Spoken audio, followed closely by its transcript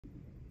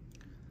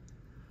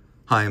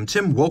Hi, I'm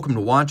Tim. Welcome to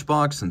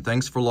Watchbox, and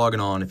thanks for logging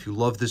on. If you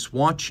love this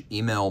watch,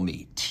 email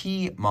me,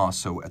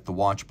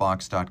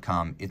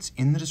 tmosso@thewatchbox.com. It's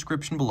in the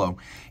description below.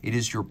 It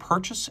is your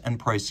purchase and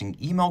pricing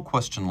email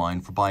question line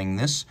for buying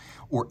this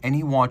or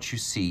any watch you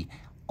see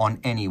on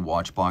any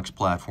Watchbox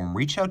platform.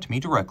 Reach out to me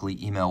directly.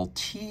 Email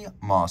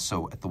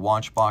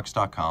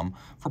tmosso@thewatchbox.com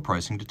for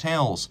pricing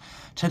details.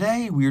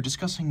 Today, we are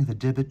discussing the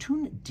De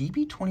Bethune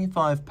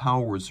DB25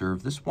 Power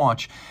Reserve. This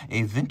watch,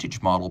 a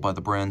vintage model by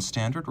the brand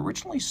standard,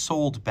 originally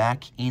sold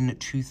back in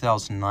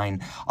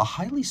 2009, a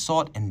highly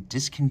sought and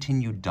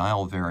discontinued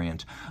dial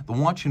variant. The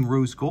watch in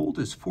rose gold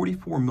is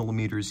 44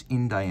 millimeters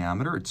in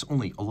diameter. It's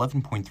only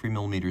 11.3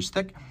 millimeters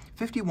thick,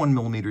 51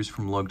 millimeters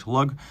from lug to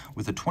lug,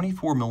 with a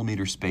 24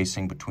 millimeter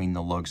spacing between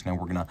the lugs. Now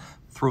we're going to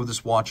throw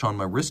this watch on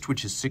my wrist,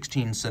 which is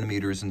 16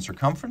 centimeters in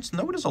circumference. And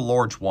though it is a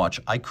large watch,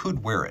 I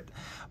could wear it.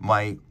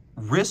 My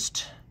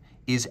wrist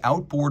is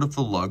outboard of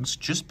the lugs,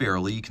 just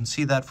barely. You can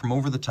see that from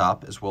over the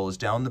top as well as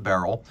down the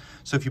barrel.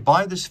 So if you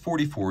buy this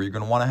 44, you're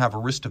going to want to have a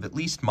wrist of at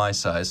least my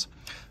size,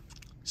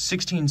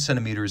 16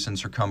 centimeters in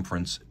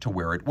circumference to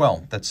wear it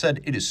well. That said,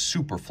 it is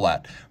super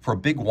flat. For a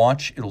big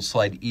watch, it'll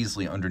slide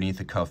easily underneath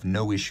the cuff.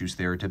 No issues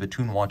there. De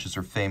Bethune watches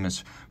are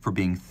famous for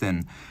being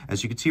thin.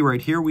 As you can see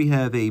right here, we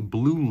have a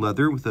blue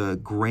leather with a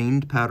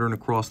grained pattern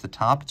across the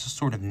top. It's a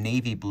sort of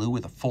navy blue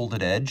with a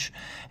folded edge,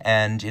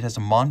 and it has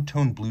a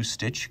monotone blue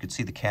stitch. You can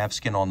see the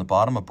calfskin on the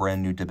bottom, a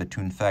brand new De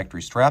Bethune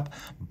factory strap,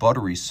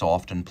 buttery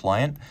soft and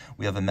pliant.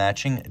 We have a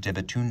matching De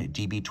Bethune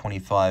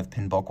DB25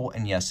 pin buckle,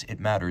 and yes,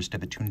 it matters. De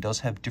Bethune does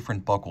have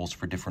different buckles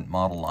for different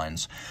model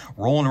lines.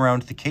 Rolling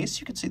around the case,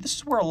 you can see this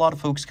is where a lot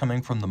of folks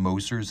coming from the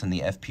Mosers and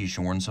the FP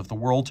Journes of the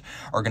world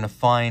are going to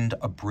find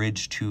a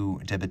bridge to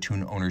De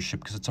Bethune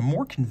ownership, because it's a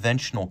more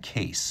conventional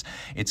case.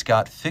 It's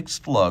got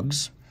fixed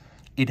lugs,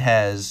 it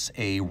has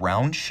a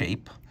round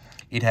shape,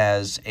 it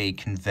has a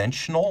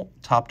conventional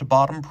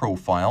top-to-bottom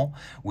profile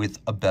with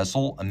a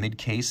bezel, a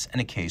mid-case, and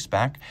a case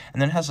back,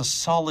 and then it has a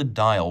solid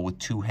dial with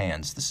two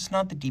hands. This is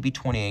not the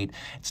DB28,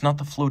 it's not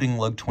the floating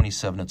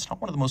lug-27, it's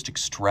not one of the most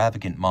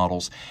extravagant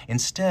models.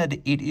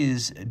 Instead, it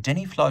is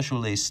Denis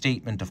Flageolet's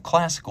statement of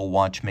classical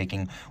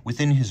watchmaking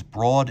within his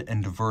broad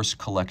and diverse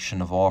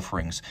collection of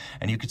offerings.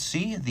 And you can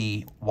see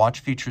the watch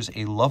features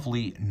a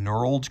lovely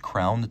knurled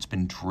crown that's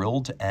been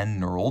drilled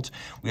and knurled.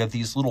 We have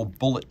these little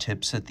bullet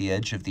tips at the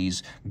edge of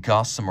these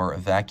gossamer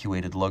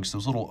evacuated lugs.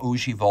 Those little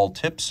ogival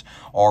tips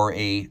are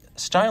a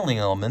styling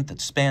element that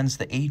spans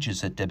the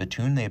ages at De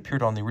Bethune. They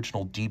appeared on the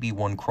original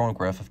DB1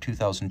 chronograph of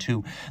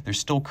 2002. They're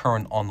still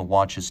current on the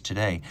watches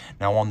today.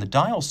 Now on the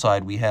dial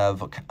side, we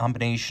have a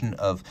combination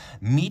of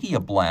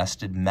media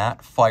blasted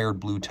matte fired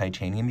blue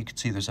titanium. You can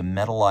see there's a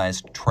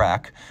metallized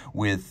track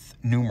with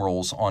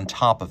numerals on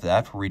top of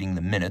that for reading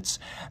the minutes.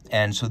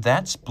 And so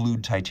that's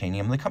blued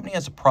titanium. The company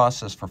has a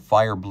process for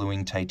fire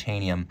bluing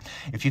titanium.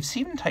 If you've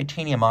seen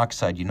titanium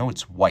oxide, you know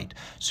it's white.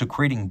 So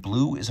creating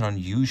blue is an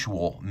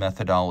unusual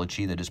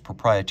methodology that is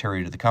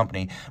proprietary to the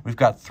company. We've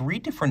got three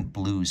different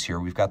blues here.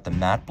 We've got the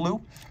matte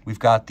blue, we've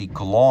got the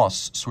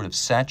gloss sort of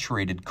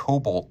saturated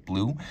cobalt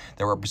blue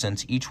that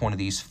represents each one of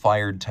these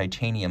fired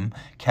titanium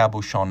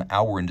cabochon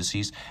hour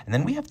indices, and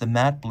then we have the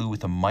matte blue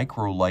with a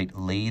microlight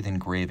lathe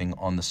engraving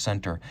on the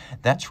center.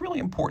 That's really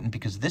important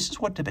because this is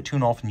what De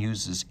Bethune often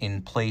uses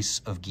in place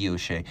of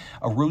guilloche.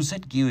 A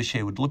rosette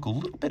guilloche would look a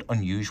little bit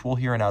unusual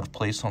here and out of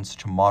place on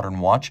such a modern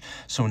watch,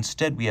 so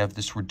instead we have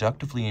this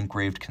reductively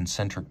engraved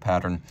concentric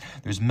pattern.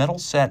 There's metal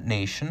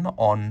satination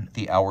on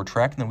the hour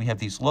track, and then we have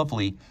these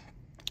lovely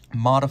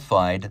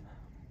modified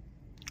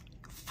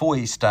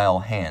foy-style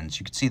hands.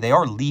 You can see they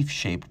are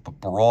leaf-shaped,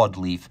 but broad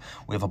leaf.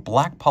 We have a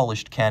black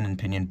polished cannon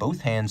pinion. Both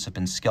hands have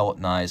been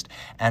skeletonized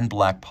and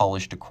black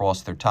polished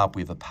across their top.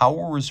 We have a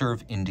Power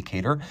Reserve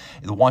indicator.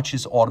 The watch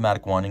is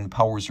automatic winding. The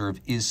Power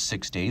Reserve is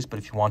 6 days, but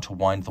if you want to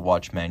wind the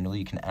watch manually,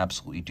 you can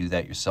absolutely do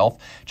that yourself.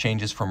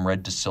 Changes from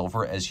red to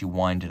silver as you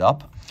wind it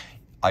up.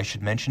 I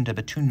should mention De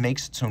Bethune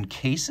makes its own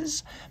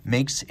cases,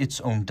 makes its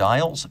own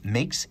dials,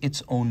 makes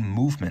its own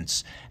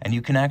movements, and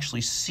you can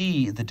actually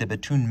see the De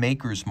Bethune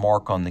maker's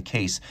mark on the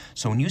case.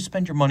 So when you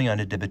spend your money on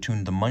a De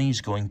Bethune, the money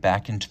is going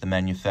back into the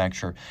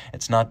manufacturer.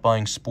 It's not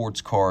buying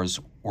sports cars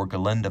or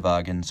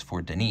Geländewagens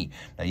for Denis.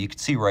 Now you can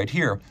see right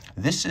here,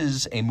 this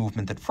is a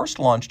movement that first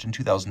launched in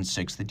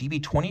 2006, the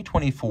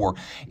DB2024.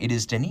 It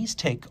is Denis'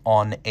 take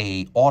on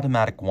a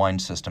automatic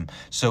wind system.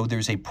 So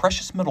there's a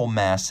precious metal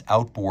mass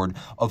outboard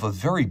of a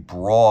very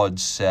broad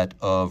set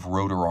of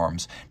rotor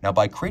arms. Now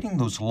by creating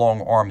those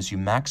long arms, you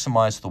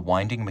maximize the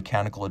winding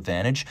mechanical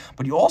advantage,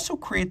 but you also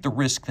create the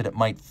risk that it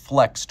might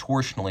flex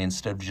torsionally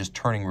instead of just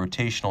turning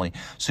rotationally.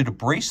 So to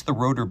brace the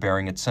rotor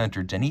bearing at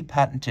center, Denis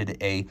patented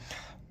a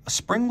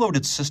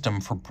spring-loaded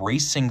system for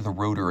bracing the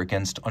rotor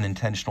against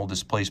unintentional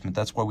displacement.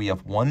 That's why we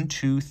have 1,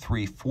 2,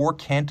 3, 4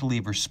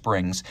 cantilever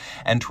springs.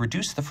 And to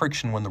reduce the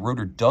friction when the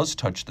rotor does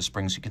touch the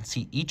springs, you can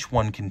see each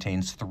one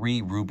contains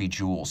 3 ruby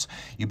jewels.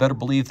 You better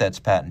believe that's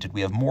patented.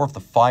 We have more of the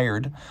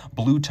fired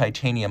blue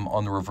titanium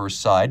on the reverse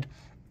side.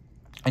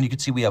 And you can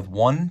see we have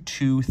 1,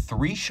 2,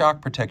 3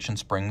 shock protection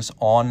springs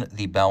on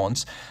the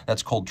balance.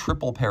 That's called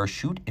triple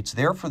parachute. It's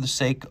there for the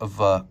sake of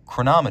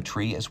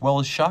chronometry as well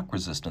as shock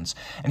resistance.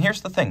 And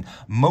here's the thing.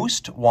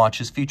 Most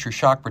watches feature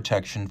shock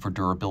protection for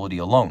durability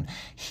alone.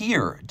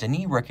 Here,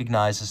 Denis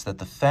recognizes that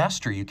the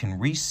faster you can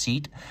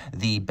reseat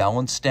the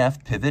balance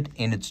staff pivot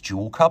in its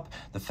jewel cup,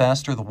 the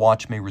faster the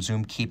watch may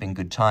resume keeping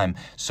good time.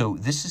 So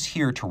this is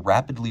here to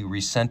rapidly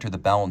recenter the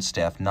balance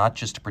staff, not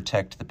just to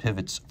protect the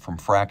pivots from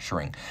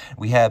fracturing.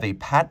 We have a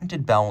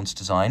patented balance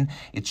design.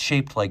 It's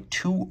shaped like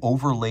 2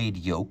 overlaid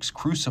yokes,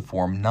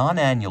 cruciform,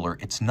 non-annular.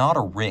 It's not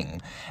a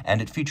ring,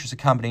 and it features a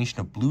combination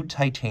of blue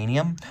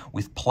titanium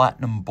with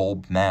platinum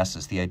bulb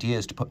masses. The idea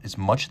is to put as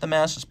much of the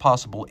mass as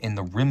possible in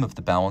the rim of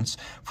the balance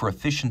for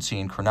efficiency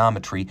in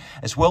chronometry,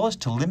 as well as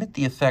to limit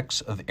the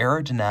effects of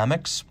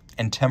aerodynamics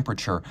and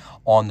temperature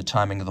on the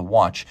timing of the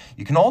watch.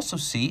 You can also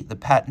see the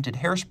patented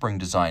hairspring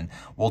design.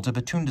 While De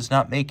Bethune does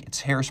not make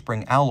its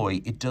hairspring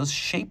alloy, it does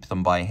shape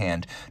them by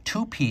hand.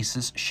 2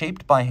 pieces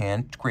shaped by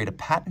hand to create a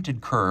patented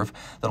curve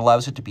that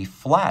allows it to be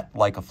flat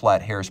like a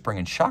flat hairspring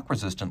and shock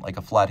resistant like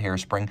a flat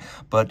hairspring,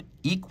 but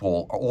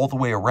equal all the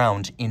way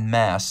around in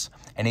mass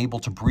and able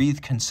to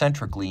breathe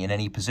concentrically in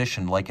any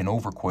position like an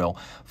overcoil.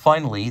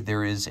 Finally,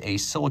 there is a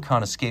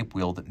silicone escape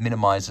wheel that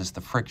minimizes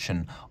the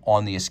friction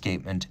on the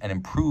escapement and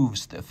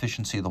improves the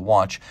efficiency of the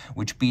watch,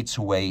 which beats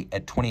away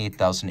at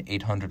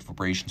 28,800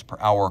 vibrations per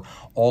hour,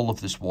 all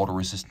of this water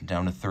resistant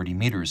down to 30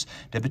 meters.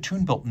 De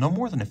Bethune built no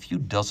more than a few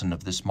dozen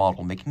of this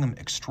model, making them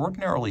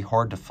extraordinarily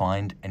hard to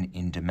find and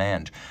in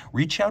demand.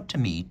 Reach out to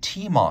me,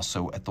 Team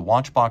Mosso, at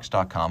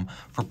thewatchbox.com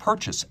for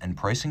purchase and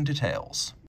pricing details.